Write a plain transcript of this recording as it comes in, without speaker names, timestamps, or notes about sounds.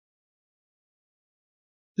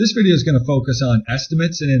This video is going to focus on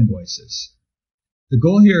estimates and invoices. The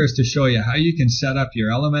goal here is to show you how you can set up your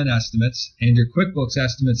LMN estimates and your QuickBooks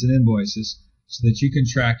estimates and invoices so that you can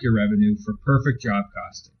track your revenue for perfect job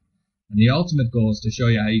costing. And the ultimate goal is to show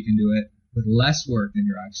you how you can do it with less work than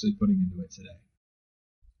you're actually putting into it today.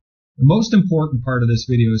 The most important part of this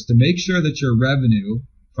video is to make sure that your revenue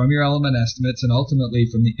from your LMN estimates and ultimately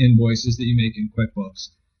from the invoices that you make in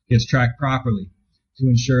QuickBooks gets tracked properly to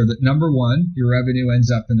ensure that, number one, your revenue ends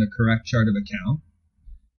up in the correct chart of account.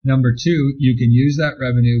 Number two, you can use that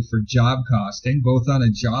revenue for job costing, both on a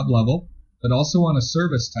job level, but also on a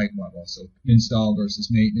service type level, so install versus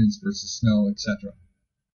maintenance versus snow, etc.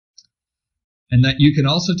 And that you can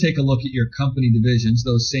also take a look at your company divisions,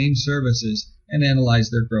 those same services, and analyze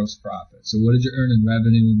their gross profit. So what did you earn in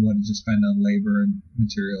revenue and what did you spend on labor and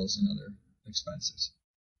materials and other expenses?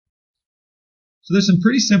 So there's some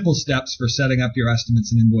pretty simple steps for setting up your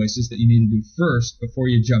estimates and invoices that you need to do first before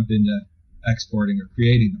you jump into exporting or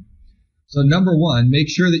creating them. So number one, make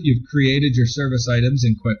sure that you've created your service items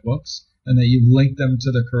in QuickBooks and that you've linked them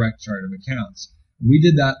to the correct chart of accounts. We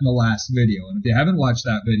did that in the last video, and if you haven't watched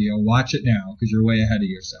that video, watch it now because you're way ahead of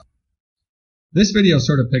yourself. This video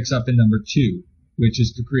sort of picks up in number two, which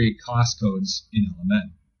is to create cost codes in LMN.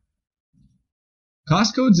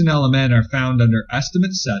 Cost codes in LMN are found under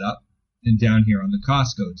Estimate Setup and down here on the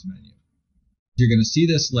Cost Codes menu. You're going to see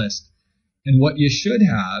this list, and what you should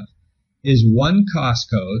have is one cost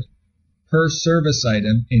code per service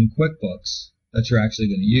item in QuickBooks that you're actually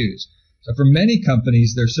going to use. So for many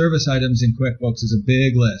companies, their service items in QuickBooks is a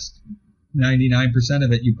big list. 99%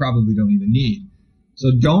 of it you probably don't even need.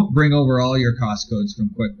 So don't bring over all your cost codes from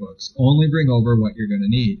QuickBooks. Only bring over what you're going to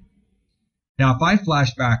need. Now, if I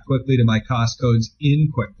flash back quickly to my cost codes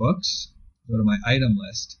in QuickBooks, go to my item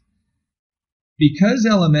list, because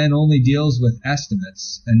LMN only deals with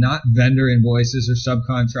estimates and not vendor invoices or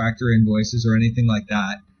subcontractor invoices or anything like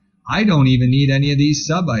that, I don't even need any of these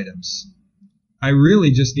sub-items. I really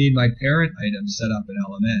just need my parent items set up in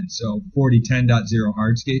LMN. So 4010.0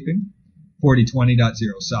 hardscaping, 4020.0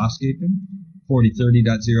 softscaping,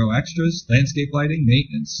 4030.0 extras, landscape lighting,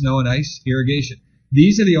 maintenance, snow and ice, irrigation.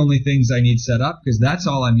 These are the only things I need set up because that's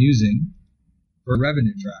all I'm using for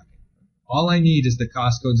revenue tracking. All I need is the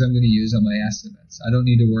cost codes I'm going to use on my estimates. I don't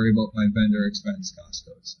need to worry about my vendor expense cost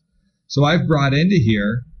codes. So I've brought into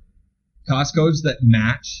here cost codes that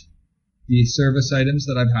match the service items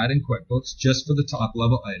that I've had in QuickBooks just for the top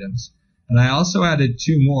level items. And I also added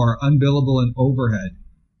two more, unbillable and overhead,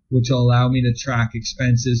 which will allow me to track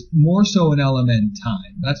expenses more so in LMN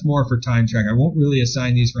time. That's more for time track. I won't really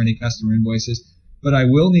assign these for any customer invoices, but I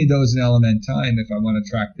will need those in LMN time if I want to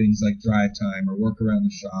track things like drive time or work around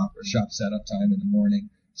the shop or shop setup time in the morning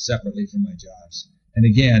separately from my jobs. And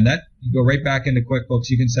again, that you go right back into QuickBooks.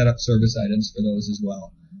 You can set up service items for those as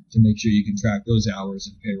well to make sure you can track those hours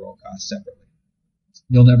and payroll costs separately.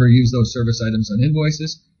 You'll never use those service items on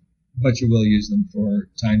invoices, but you will use them for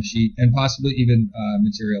timesheet and possibly even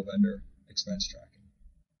material vendor expense tracking.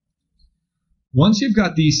 Once you've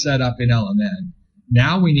got these set up in LMN,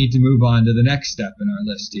 now we need to move on to the next step in our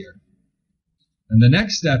list here. And the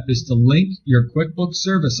next step is to link your QuickBooks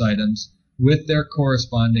service items with their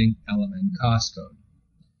corresponding LMN cost code.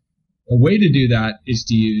 A way to do that is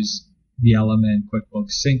to use the LMN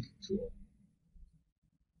QuickBooks Sync tool.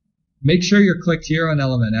 Make sure you're clicked here on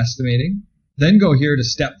LMN Estimating. Then go here to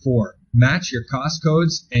step 4, match your cost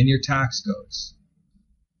codes and your tax codes.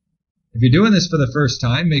 If you're doing this for the first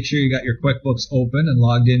time, make sure you got your QuickBooks open and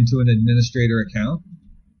logged into an administrator account.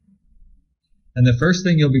 And the first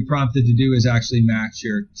thing you'll be prompted to do is actually match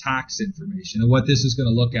your tax information. And what this is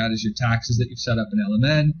going to look at is your taxes that you've set up in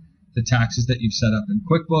LMN, the taxes that you've set up in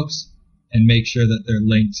QuickBooks, and make sure that they're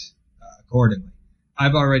linked accordingly.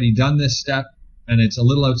 I've already done this step, and it's a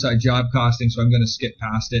little outside job costing, so I'm going to skip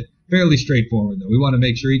past it. Fairly straightforward, though. We want to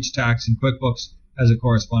make sure each tax in QuickBooks has a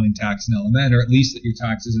corresponding tax in LMN, or at least that your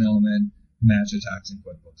taxes in LMN match a tax in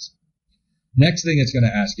QuickBooks. Next thing it's going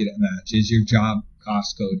to ask you to match is your job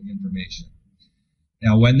cost code information.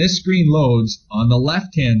 Now, when this screen loads, on the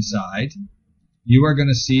left-hand side, you are going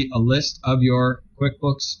to see a list of your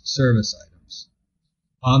QuickBooks service items.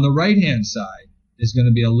 On the right-hand side is going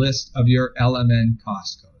to be a list of your LMN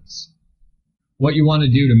cost codes. What you want to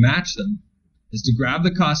do to match them is to grab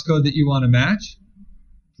the cost code that you want to match,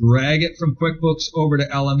 drag it from QuickBooks over to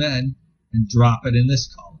LMN, and drop it in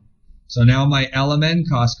this column. So now my LMN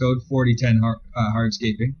cost code, 4010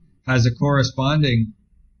 hardscaping, has a corresponding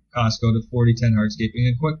cost code of 4010 hardscaping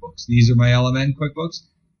in QuickBooks. These are my LMN QuickBooks,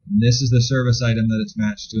 and this is the service item that it's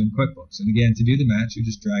matched to in QuickBooks. And again, to do the match, you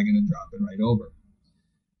just drag it and drop it right over.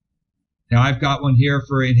 Now I've got one here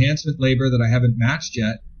for enhancement labor that I haven't matched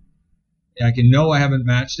yet. I can know I haven't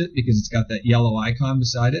matched it because it's got that yellow icon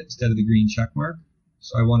beside it instead of the green check mark.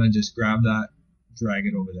 So I want to just grab that, drag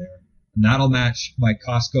it over there. And that'll match my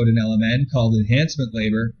cost code in LMN called enhancement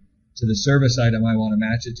labor to the service item I want to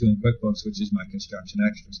match it to in QuickBooks, which is my construction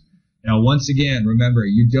extras. Now, once again, remember,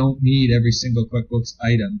 you don't need every single QuickBooks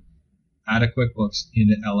item out of QuickBooks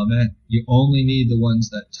into LMN. You only need the ones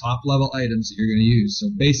that top level items that you're going to use. So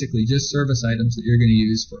basically just service items that you're going to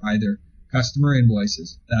use for either customer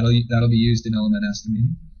invoices, that'll be used in LMN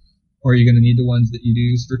estimating, or you're going to need the ones that you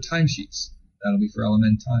use for timesheets. That'll be for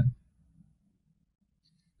LMN time.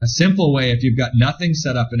 A simple way, if you've got nothing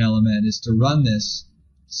set up in LMN, is to run this.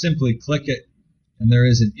 Simply click it, and there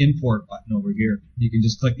is an import button over here. You can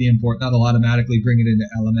just click the import. That'll automatically bring it into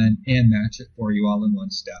LMN and match it for you all in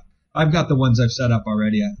one step. I've got the ones I've set up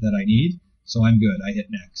already that I need, so I'm good. I hit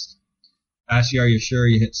next. Ask you, are you sure?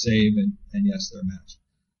 You hit save, and yes, they're matched.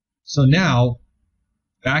 So now,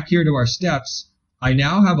 back here to our steps, I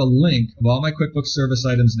now have a link of all my QuickBooks service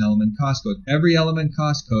items and LMN cost code. Every LMN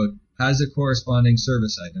cost code has a corresponding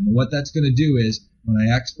service item. And what that's going to do is, when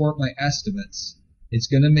I export my estimates, it's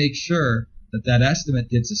going to make sure that that estimate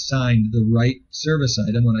gets assigned the right service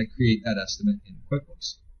item when I create that estimate in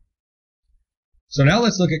QuickBooks. So now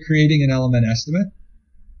let's look at creating an LMN estimate.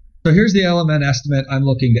 So here's the LMN estimate I'm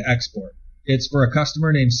looking to export. It's for a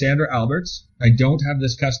customer named Sandra Alberts. I don't have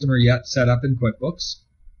this customer yet set up in QuickBooks.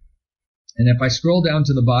 And if I scroll down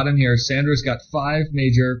to the bottom here, Sandra's got 5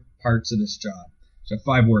 major parts of this job. So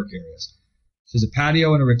 5 work areas. She has a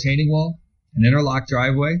patio and a retaining wall, an interlock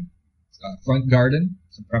driveway, a front garden,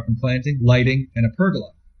 some prep and planting, lighting, and a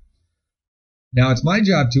pergola. Now it's my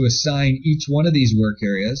job to assign each one of these work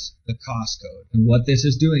areas the cost code. And what this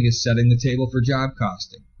is doing is setting the table for job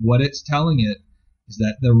costing. What it's telling it is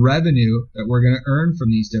that the revenue that we're going to earn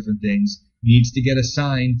from these different things needs to get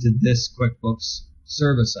assigned to this QuickBooks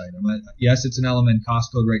service item. Yes, it's an LMN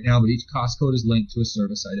cost code right now, but each cost code is linked to a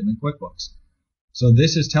service item in QuickBooks. So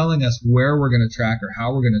this is telling us where we're going to track or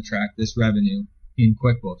how we're going to track this revenue in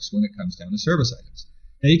QuickBooks when it comes down to service items.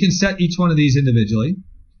 Now you can set each one of these individually.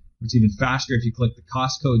 It's even faster if you click the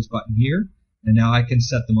cost codes button here, and now I can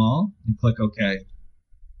set them all and click OK.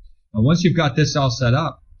 Now once you've got this all set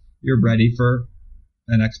up, you're ready for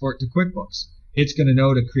an export to QuickBooks. It's going to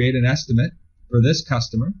know to create an estimate for this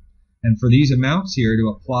customer and for these amounts here to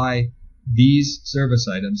apply these service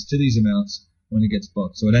items to these amounts when it gets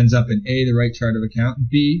booked. So it ends up in A, the right chart of account, and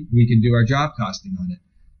B, we can do our job costing on it.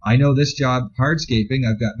 I know this job, hardscaping,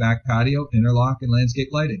 I've got back patio, interlock, and landscape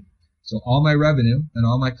lighting. So all my revenue and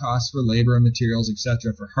all my costs for labor and materials,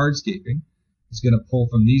 etc. for hardscaping is going to pull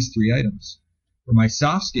from these 3 items. For my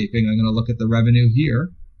softscaping, I'm going to look at the revenue here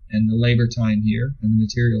and the labor time here and the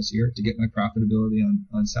materials here to get my profitability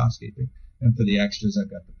on softscaping. And for the extras, I've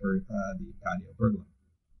got the patio pergola.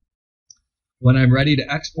 When I'm ready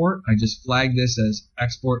to export, I just flag this as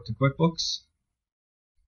export to QuickBooks.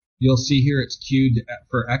 You'll see here it's queued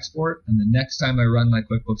for export, and the next time I run my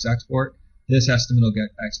QuickBooks export, this estimate will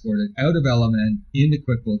get exported out of LMN into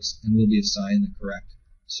QuickBooks and will be assigned the correct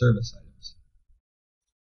service items.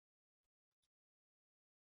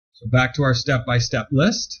 So back to our step-by-step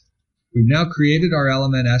list. We've now created our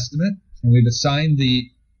LMN estimate, and we've assigned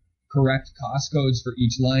the correct cost codes for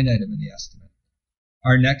each line item in the estimate.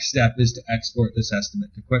 Our next step is to export this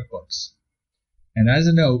estimate to QuickBooks. And as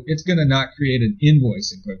a note, it's going to not create an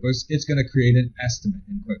invoice in QuickBooks. It's going to create an estimate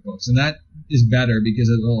in QuickBooks. And that is better because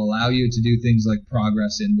it will allow you to do things like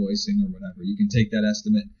progress invoicing or whatever. You can take that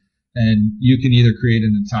estimate and you can either create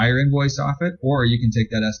an entire invoice off it, or you can take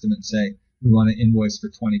that estimate and say, we want to invoice for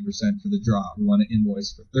 20% for the draw. We want to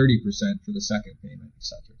invoice for 30% for the second payment,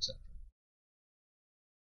 etc., etc.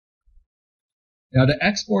 Now to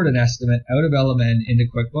export an estimate out of LMN into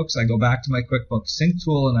QuickBooks, I go back to my QuickBooks Sync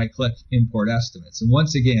tool and I click Import Estimates. And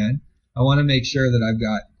once again, I want to make sure that I've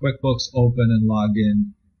got QuickBooks open and logged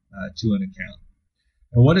in to an account.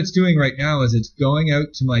 And what it's doing right now is it's going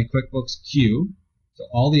out to my QuickBooks queue, so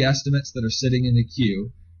all the estimates that are sitting in the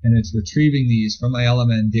queue, and it's retrieving these from my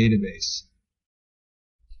LMN database.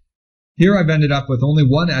 Here I've ended up with only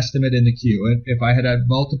one estimate in the queue. And if I had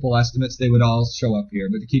multiple estimates, they would all show up here.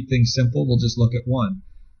 But to keep things simple, we'll just look at one.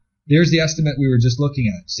 Here's the estimate we were just looking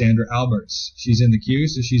at, Sandra Alberts. She's in the queue,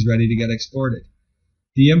 so she's ready to get exported.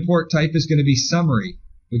 The import type is going to be summary,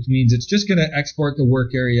 which means it's just going to export the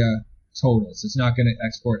work area totals. It's not going to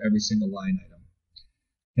export every single line item.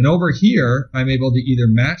 And over here, I'm able to either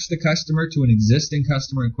match the customer to an existing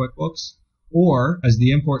customer in QuickBooks, or, as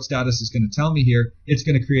the import status is going to tell me here, it's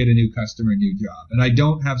going to create a new customer, new job. And I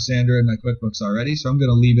don't have Sandra in my QuickBooks already, so I'm going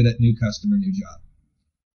to leave it at new customer, new job.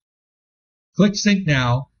 Click Sync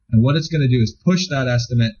now, and what it's going to do is push that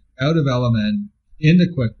estimate out of LMN into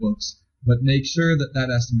QuickBooks, but make sure that that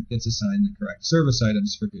estimate gets assigned the correct service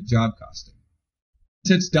items for good job costing.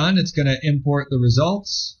 Once it's done, it's going to import the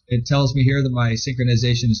results. It tells me here that my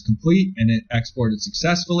synchronization is complete and it exported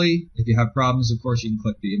successfully. If you have problems, of course, you can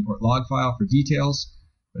click the import log file for details.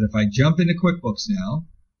 But if I jump into QuickBooks now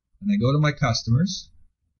and I go to my customers,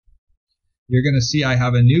 you're going to see I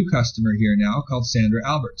have a new customer here now called Sandra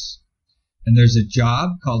Alberts. And there's a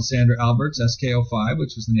job called Sandra Alberts SK05,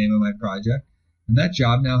 which was the name of my project. And that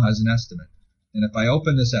job now has an estimate. And if I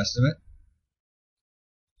open this estimate,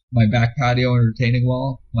 my back patio and retaining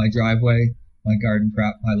wall, my driveway, my garden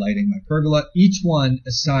prep, my lighting, my pergola, each one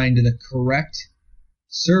assigned to the correct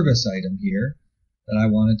service item here that I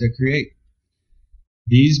wanted to create.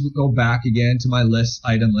 These go back again to my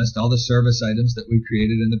item list, all the service items that we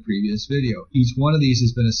created in the previous video. Each one of these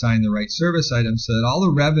has been assigned the right service item so that all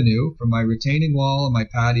the revenue from my retaining wall and my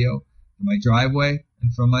patio, and my driveway,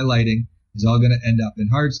 and from my lighting is all going to end up in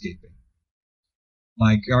hardscaping.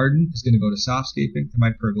 My garden is going to go to softscaping, and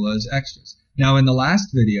my pergola is extras. Now, in the last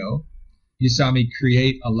video, you saw me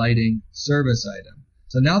create a lighting service item.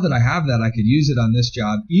 So now that I have that, I could use it on this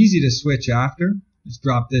job. Easy to switch after. Just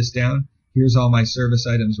drop this down. Here's all my service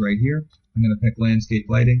items right here. I'm going to pick landscape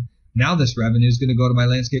lighting. Now this revenue is going to go to my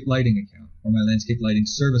landscape lighting account, or my landscape lighting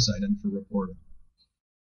service item for reporting.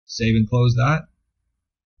 Save and close that.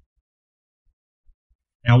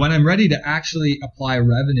 Now, when I'm ready to actually apply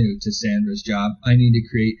revenue to Sandra's job, I need to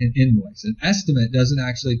create an invoice. An estimate doesn't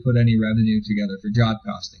actually put any revenue together for job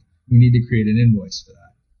costing. We need to create an invoice for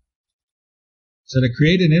that. So to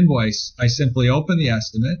create an invoice, I simply open the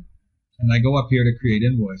estimate, and I go up here to create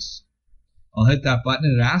invoice. I'll hit that button,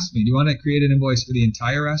 and it asks me, do you want to create an invoice for the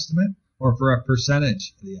entire estimate or for a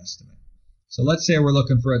percentage of the estimate? So let's say we're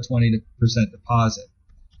looking for a 20% deposit.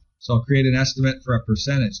 So I'll create an estimate for a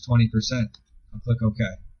percentage, 20%. I'll click OK.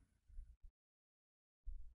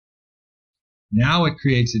 Now it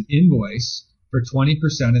creates an invoice for 20%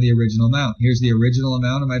 of the original amount. Here's the original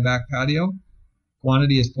amount of my back patio.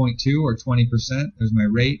 Quantity is 0.2 or 20%. There's my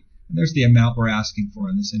rate. And there's the amount we're asking for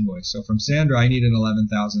in this invoice. So from Sandra, I need an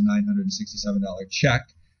 $11,967 check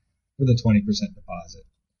for the 20% deposit.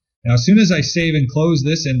 Now, as soon as I save and close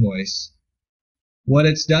this invoice, what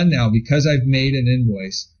it's done now, because I've made an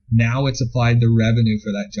invoice, now it's applied the revenue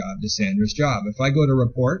for that job to Sandra's job. If I go to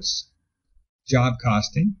Reports, Job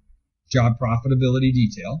Costing, Job Profitability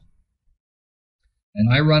Detail,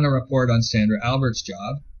 and I run a report on Sandra Albert's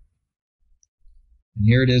job, and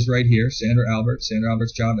here it is right here, Sandra Albert's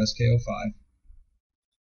job, SK05.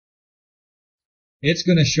 It's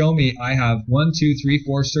going to show me I have 1, 2, 3,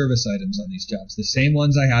 4 service items on these jobs, the same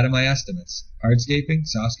ones I had in my estimates, hardscaping,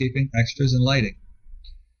 softscaping, extras, and lighting.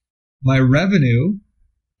 My revenue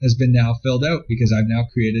has been now filled out because I've now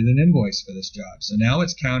created an invoice for this job. So now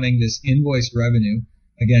it's counting this invoiced revenue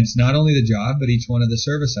against not only the job, but each one of the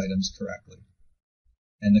service items correctly.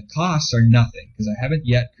 And the costs are nothing because I haven't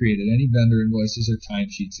yet created any vendor invoices or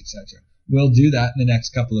timesheets, etc. We'll do that in the next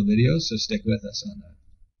couple of videos, so stick with us on that.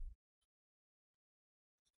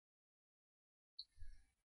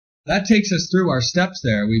 That takes us through our steps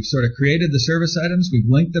there. We've sort of created the service items, we've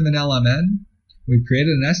linked them in LMN, we've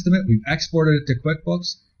created an estimate, we've exported it to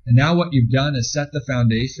QuickBooks, and now what you've done is set the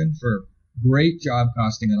foundation for great job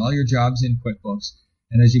costing on all your jobs in QuickBooks.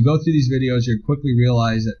 And as you go through these videos, you'll quickly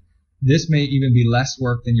realize that this may even be less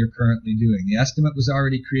work than you're currently doing. The estimate was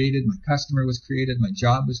already created, my customer was created, my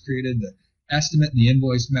job was created, the estimate and the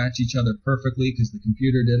invoice match each other perfectly because the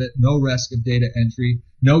computer did it, no risk of data entry,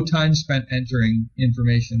 no time spent entering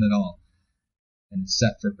information at all. And it's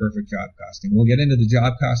set for perfect job costing. We'll get into the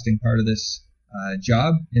job costing part of this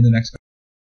job in the next